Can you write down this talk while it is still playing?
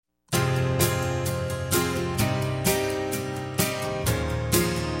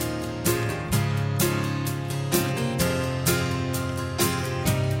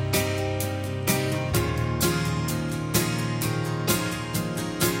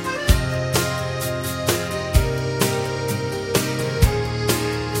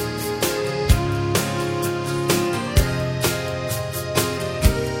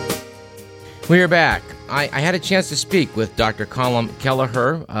We are back. I had a chance to speak with Dr. Colm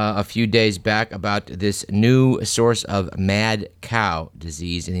Kelleher a few days back about this new source of mad cow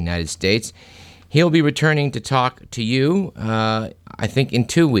disease in the United States. He'll be returning to talk to you, I think, in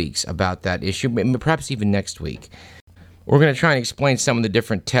 2 weeks about that issue, perhaps even next week. We're going to try and explain some of the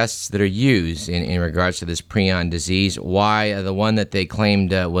different tests that are used in regards to this prion disease, why the one that they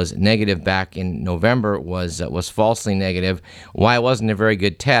claimed was negative back in November was falsely negative, why it wasn't a very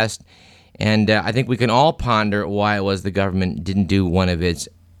good test. And I think we can all ponder why it was the government didn't do one of its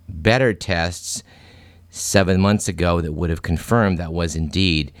better tests 7 months ago that would have confirmed that was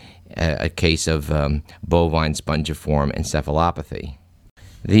indeed a case of bovine spongiform encephalopathy.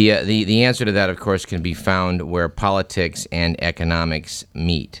 The answer to that, of course, can be found where politics and economics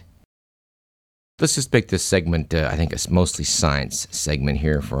meet. Let's just make this segment, I think, a mostly science segment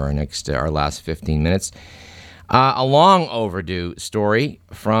here for our last 15 minutes. A long overdue story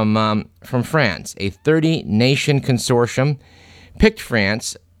from France. A 30-nation consortium picked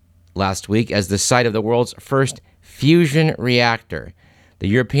France last week as the site of the world's first fusion reactor. The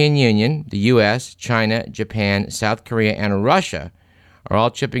European Union, the U.S., China, Japan, South Korea, and Russia are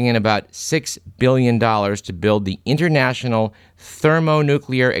all chipping in about $6 billion to build the International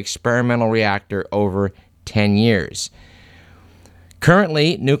Thermonuclear Experimental Reactor over 10 years.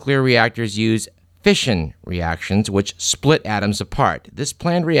 Currently, nuclear reactors use fission reactions, which split atoms apart. This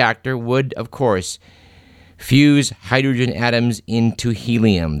planned reactor would, of course, fuse hydrogen atoms into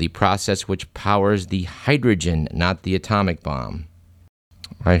helium, the process which powers the hydrogen, not the atomic bomb.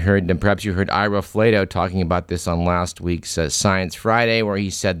 I heard, and perhaps you heard Ira Flatow talking about this on last week's Science Friday, where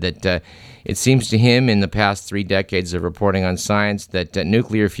he said that it seems to him in the past 3 decades of reporting on science that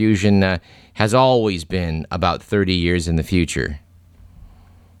nuclear fusion has always been about 30 years in the future.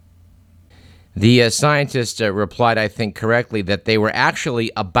 The scientist replied, I think correctly, that they were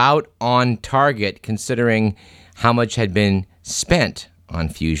actually about on target considering how much had been spent on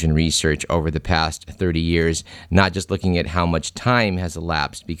fusion research over the past 30 years, not just looking at how much time has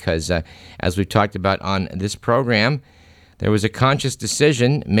elapsed, because as we've talked about on this program, there was a conscious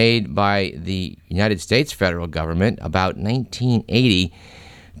decision made by the United States federal government about 1980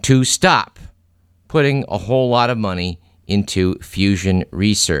 to stop putting a whole lot of money into fusion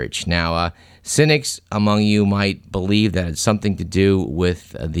research. Now, cynics among you might believe that it's something to do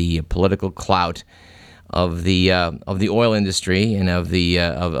with the political clout of the oil industry and of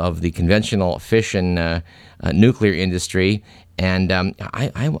the conventional fission nuclear industry, and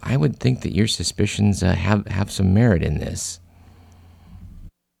I would think that your suspicions have some merit in this.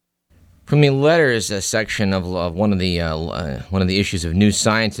 From the letters section of one of the issues of New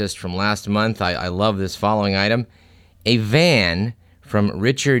Scientist from last month, I love this following item: a van from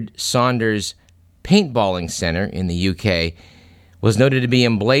Richard Saunders Paintballing Center in the UK was noted to be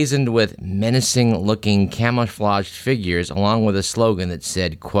emblazoned with menacing-looking camouflaged figures, along with a slogan that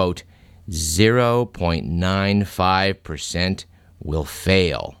said, quote, 0.95% will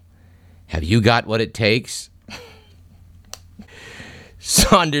fail. Have you got what it takes?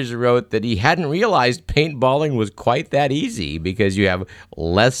 Saunders wrote that he hadn't realized paintballing was quite that easy because you have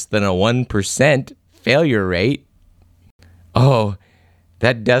less than a 1% failure rate. Oh,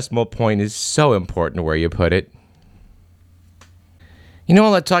 that decimal point is so important where you put it. You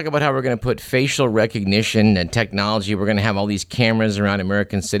know, let's talk about how we're going to put facial recognition and technology. We're going to have all these cameras around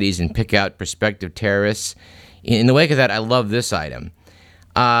American cities and pick out prospective terrorists. In the wake of that, I love this item.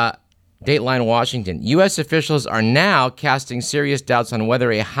 Dateline Washington. U.S. officials are now casting serious doubts on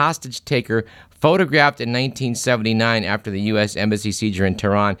whether a hostage taker photographed in 1979 after the U.S. embassy seizure in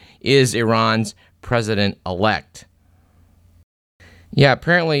Tehran is Iran's president-elect. Yeah,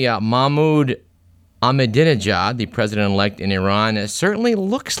 apparently Mahmoud Ahmadinejad, the president-elect in Iran, certainly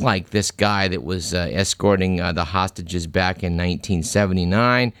looks like this guy that was escorting the hostages back in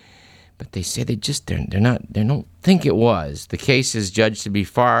 1979. But they say they don't think it was. The case is judged to be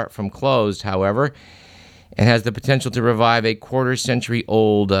far from closed, however, and has the potential to revive a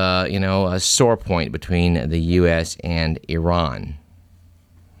quarter-century-old, a sore point between the U.S. and Iran.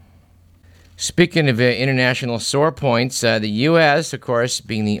 Speaking of international sore points, the U.S., of course,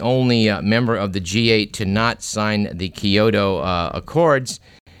 being the only member of the G8 to not sign the Kyoto Accords,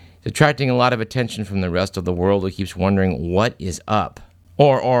 is attracting a lot of attention from the rest of the world who keeps wondering what is up.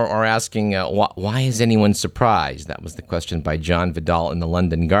 Or asking, why is anyone surprised? That was the question by John Vidal in the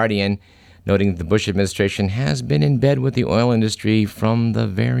London Guardian, noting that the Bush administration has been in bed with the oil industry from the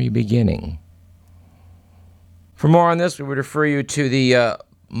very beginning. For more on this, we would refer you to the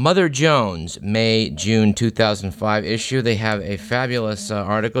Mother Jones, May-June 2005 issue. They have a fabulous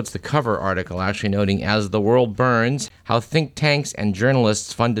article. It's the cover article, actually, noting As the World Burns, how think tanks and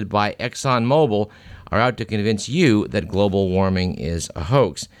journalists funded by ExxonMobil are out to convince you that global warming is a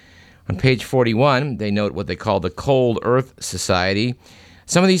hoax. On page 41, they note what they call the Cold Earth Society.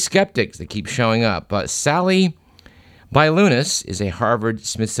 Some of these skeptics that keep showing up. Sally Bylunis is a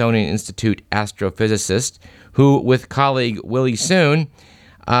Harvard-Smithsonian Institute astrophysicist who, with colleague Willie Soon,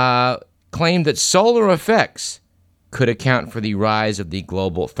 claimed that solar effects could account for the rise of the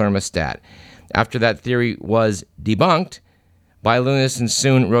global thermostat. After that theory was debunked, Bylunis and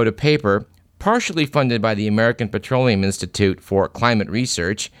Soon wrote a paper, partially funded by the American Petroleum Institute for Climate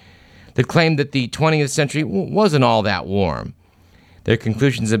Research, that claimed that the 20th century wasn't all that warm. Their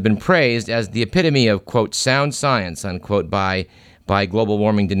conclusions have been praised as the epitome of, quote, sound science, unquote, by global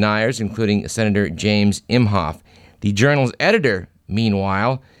warming deniers, including Senator James Imhoff. The journal's editor,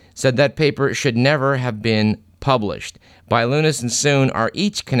 meanwhile, said that paper should never have been published. Bylunis and Soon are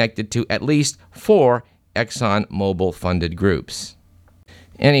each connected to at least 4 ExxonMobil-funded groups.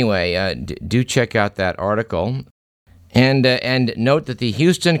 Anyway, do check out that article. And note that the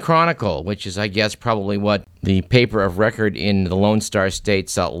Houston Chronicle, which is, I guess, probably what the paper of record in the Lone Star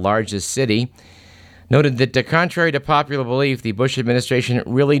State's largest city, noted that contrary to popular belief, the Bush administration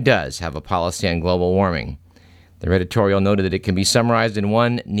really does have a policy on global warming. Their editorial noted that it can be summarized in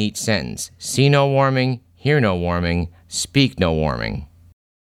one neat sentence: see no warming, hear no warming, speak no warming.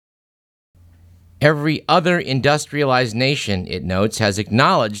 Every other industrialized nation, it notes, has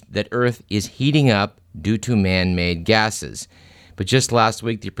acknowledged that Earth is heating up due to man-made gases. But just last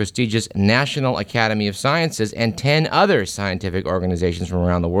week, the prestigious National Academy of Sciences and 10 other scientific organizations from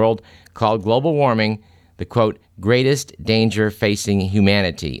around the world called global warming the, quote, greatest danger facing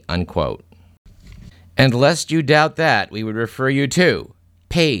humanity, unquote. And lest you doubt that, we would refer you to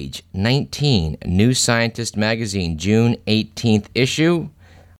page 19, New Scientist magazine, June 18th issue,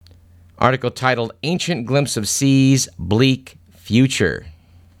 article titled Ancient Glimpse of Sea's Bleak Future.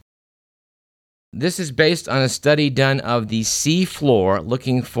 This is based on a study done of the sea floor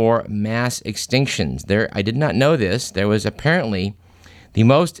looking for mass extinctions. I did not know this. There was apparently the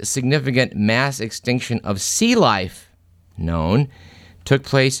most significant mass extinction of sea life known took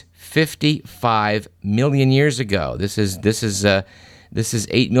place 55 million years ago. This is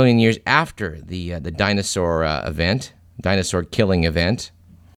 8 million years after the dinosaur dinosaur killing event.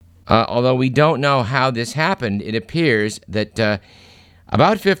 Although we don't know how this happened, it appears that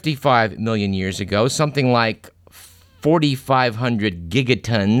about 55 million years ago, something like 4,500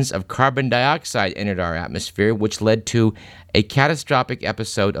 gigatons of carbon dioxide entered our atmosphere, which led to a catastrophic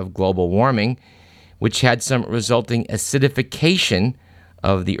episode of global warming, which had some resulting acidification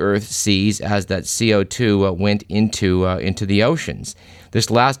of the Earth's seas as that CO2 went into the oceans. This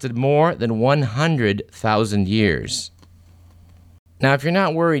lasted more than 100,000 years. Now, if you're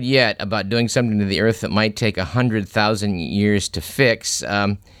not worried yet about doing something to the Earth that might take 100,000 years to fix,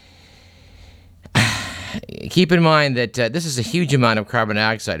 keep in mind that this is a huge amount of carbon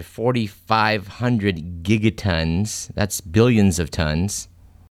dioxide, 4,500 gigatons. That's billions of tons.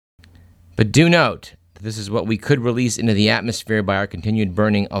 But do note that this is what we could release into the atmosphere by our continued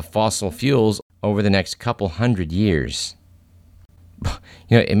burning of fossil fuels over the next couple hundred years.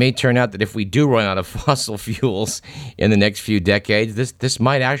 It may turn out that if we do run out of fossil fuels in the next few decades, this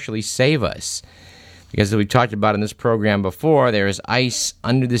might actually save us. Because as we talked about in this program before, there is ice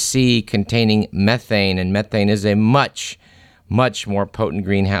under the sea containing methane, and methane is a much, much more potent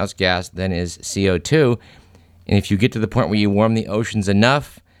greenhouse gas than is CO2. And if you get to the point where you warm the oceans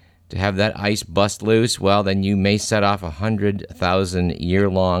enough to have that ice bust loose, well, then you may set off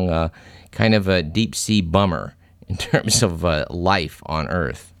 100,000-year-long kind of a deep-sea bummer in terms of life on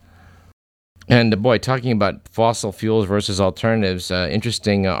Earth. And boy, talking about fossil fuels versus alternatives,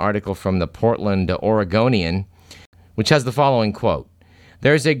 interesting article from the Portland Oregonian, which has the following quote: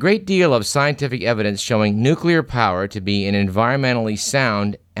 there is a great deal of scientific evidence showing nuclear power to be an environmentally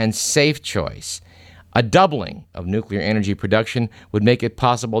sound and safe choice. A doubling of nuclear energy production would make it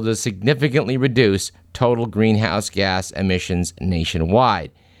possible to significantly reduce total greenhouse gas emissions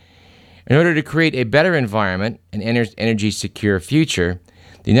nationwide. In order to create a better environment and energy-secure future,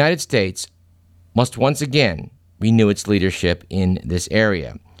 the United States must once again renew its leadership in this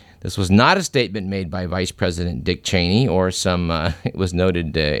area. This was not a statement made by Vice President Dick Cheney or some, it was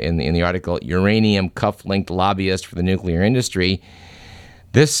noted in the article, uranium cuff-linked lobbyist for the nuclear industry.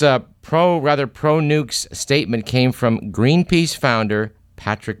 This pro-nukes statement came from Greenpeace founder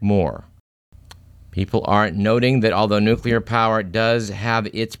Patrick Moore. People are noting that although nuclear power does have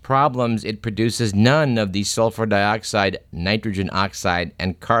its problems, it produces none of the sulfur dioxide, nitrogen oxide,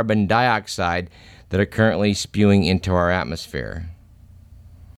 and carbon dioxide that are currently spewing into our atmosphere.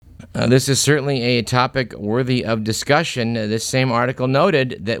 This is certainly a topic worthy of discussion. This same article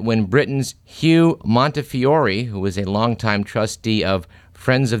noted that when Britain's Hugh Montefiore, who was a longtime trustee of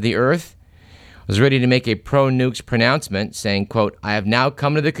Friends of the Earth, was ready to make a pro-nukes pronouncement, saying, quote, "I have now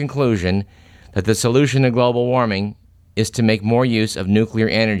come to the conclusion that the solution to global warming is to make more use of nuclear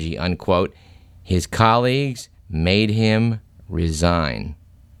energy," unquote, his colleagues made him resign.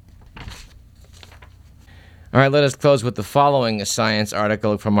 All right, let us close with the following science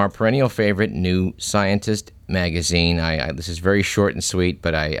article from our perennial favorite, New Scientist magazine. This is very short and sweet,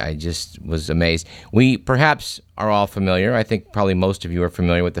 but I just was amazed. We perhaps are all familiar, I think probably most of you are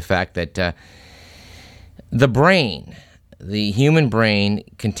familiar with the fact that the brain, the human brain,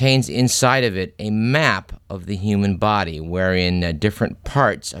 contains inside of it a map of the human body, wherein different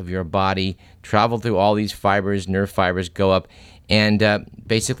parts of your body travel through all these fibers, nerve fibers, go up and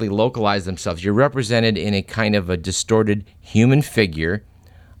basically localize themselves. You're represented in a kind of a distorted human figure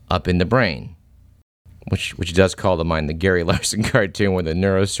up in the brain, which does call to mind the Gary Larson cartoon where the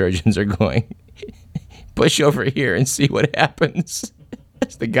neurosurgeons are going, push over here and see what happens.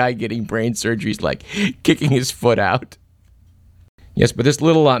 As the guy getting brain surgery is like kicking his foot out. Yes, but this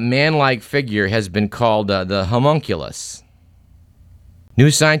little man-like figure has been called the homunculus. New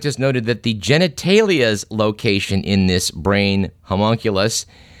Scientist noted that the genitalia's location in this brain homunculus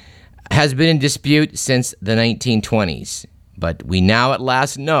has been in dispute since the 1920s, but we now at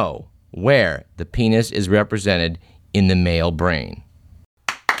last know where the penis is represented in the male brain.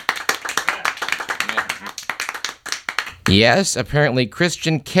 Yes, apparently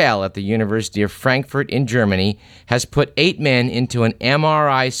Christian Kell at the University of Frankfurt in Germany has put 8 men into an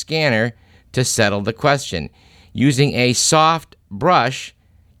MRI scanner to settle the question. Using a soft brush,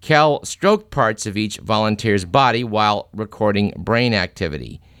 Kell stroked parts of each volunteer's body while recording brain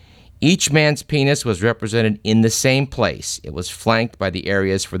activity. Each man's penis was represented in the same place. It was flanked by the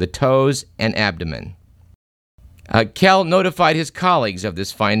areas for the toes and abdomen. Kell notified his colleagues of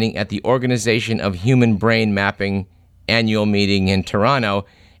this finding at the Organization of Human Brain Mapping annual meeting in Toronto,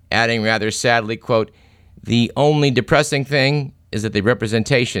 adding rather sadly, quote, "The only depressing thing is that the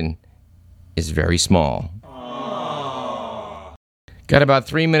representation is very small." Aww. Got about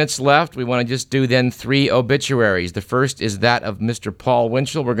 3 minutes left. We want to just do then 3 obituaries. The first is that of Mr. Paul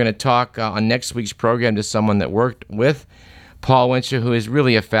Winchell. We're going to talk on next week's program to someone that worked with Paul Winchell, who is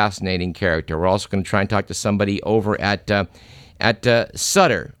really a fascinating character. We're also going to try and talk to somebody over at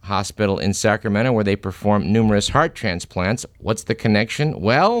Sutter Hospital in Sacramento, where they perform numerous heart transplants. What's the connection?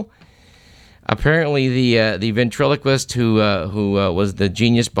 Well, apparently the ventriloquist who was the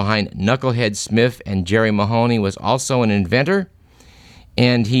genius behind Knucklehead Smith and Jerry Mahoney was also an inventor,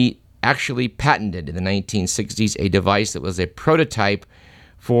 and he actually patented in the 1960s a device that was a prototype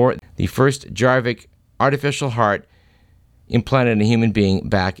for the first Jarvik artificial heart implanted in a human being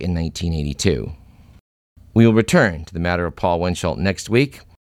back in 1982. We will return to the matter of Paul Winchell next week.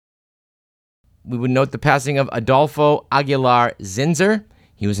 We would note the passing of Adolfo Aguilar Zinser.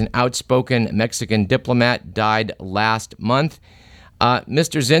 He was an outspoken Mexican diplomat, died last month.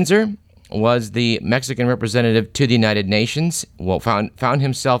 Mr. Zinser was the Mexican representative to the United Nations. Found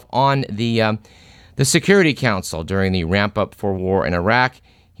himself on the Security Council during the ramp-up for war in Iraq.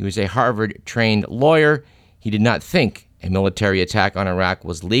 He was a Harvard-trained lawyer. He did not think a military attack on Iraq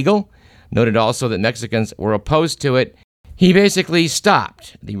was legal. Noted also that Mexicans were opposed to it. He basically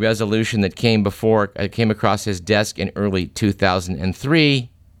stopped the resolution that came across his desk in early 2003,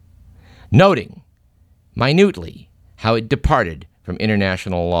 noting minutely how it departed from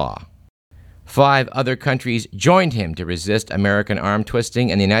international law. 5 other countries joined him to resist American arm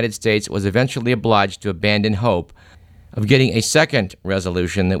twisting, and the United States was eventually obliged to abandon hope of getting a second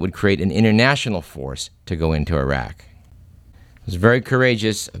resolution that would create an international force to go into Iraq. It was very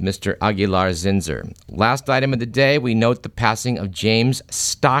courageous of Mr. Aguilar Zinser. Last item of the day, we note the passing of James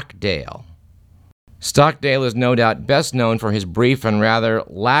Stockdale. Stockdale is no doubt best known for his brief and rather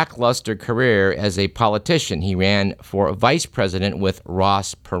lackluster career as a politician. He ran for vice president with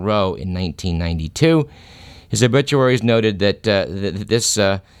Ross Perot in 1992. His obituaries noted that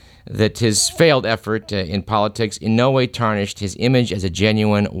that his failed effort in politics in no way tarnished his image as a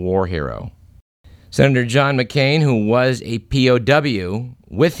genuine war hero. Senator John McCain, who was a POW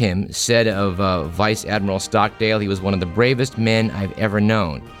with him, said of Vice Admiral Stockdale, he was one of the bravest men I've ever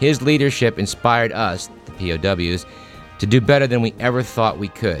known. His leadership inspired us, the POWs, to do better than we ever thought we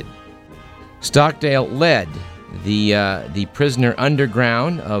could. Stockdale led the prisoner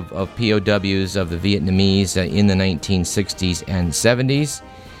underground of POWs of the Vietnamese in the 1960s and 70s,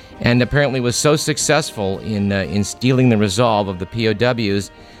 and apparently was so successful in stealing the resolve of the POWs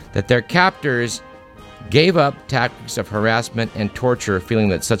that their captors gave up tactics of harassment and torture, feeling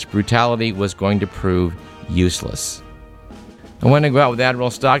that such brutality was going to prove useless. I want to go out with Admiral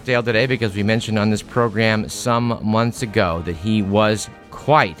Stockdale today because we mentioned on this program some months ago that he was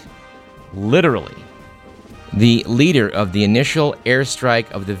quite literally the leader of the initial airstrike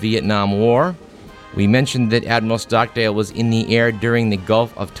of the Vietnam War. We mentioned that Admiral Stockdale was in the air during the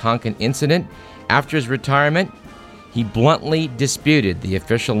Gulf of Tonkin incident. After his retirement, he bluntly disputed the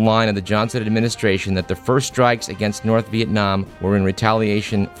official line of the Johnson administration that the first strikes against North Vietnam were in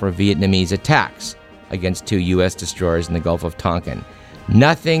retaliation for Vietnamese attacks against 2 U.S. destroyers in the Gulf of Tonkin.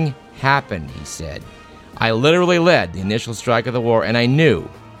 Nothing happened, he said. I literally led the initial strike of the war, and I knew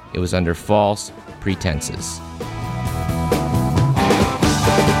it was under false pretenses.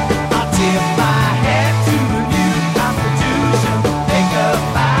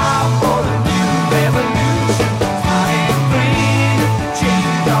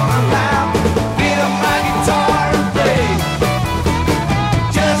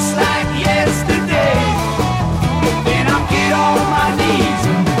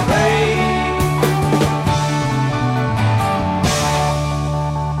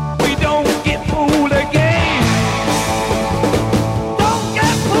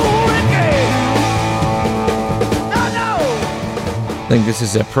 I think this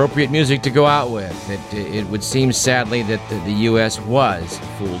is appropriate music to go out with. It would seem, sadly, that the U.S. was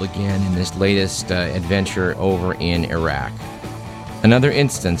fooled again in this latest adventure over in Iraq. Another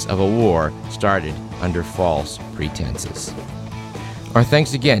instance of a war started under false pretenses. Our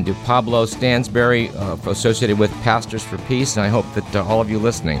thanks again to Pablo Stansberry, associated with Pastors for Peace, and I hope that all of you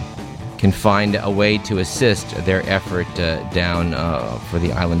listening can find a way to assist their effort down for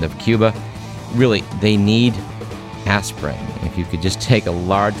the island of Cuba. Really, they need aspirin. If you could just take a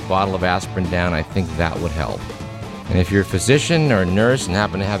large bottle of aspirin down, I think that would help. And if you're a physician or a nurse and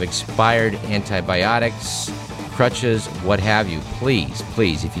happen to have expired antibiotics, crutches, what have you, please,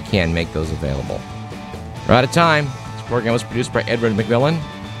 if you can, make those available. We're out of time. This program was produced by Edward McMillan.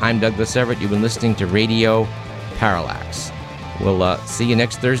 I'm Douglas Everett. You've been listening to Radio Parallax. We'll see you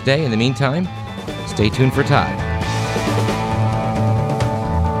next Thursday. In the meantime, stay tuned for Todd.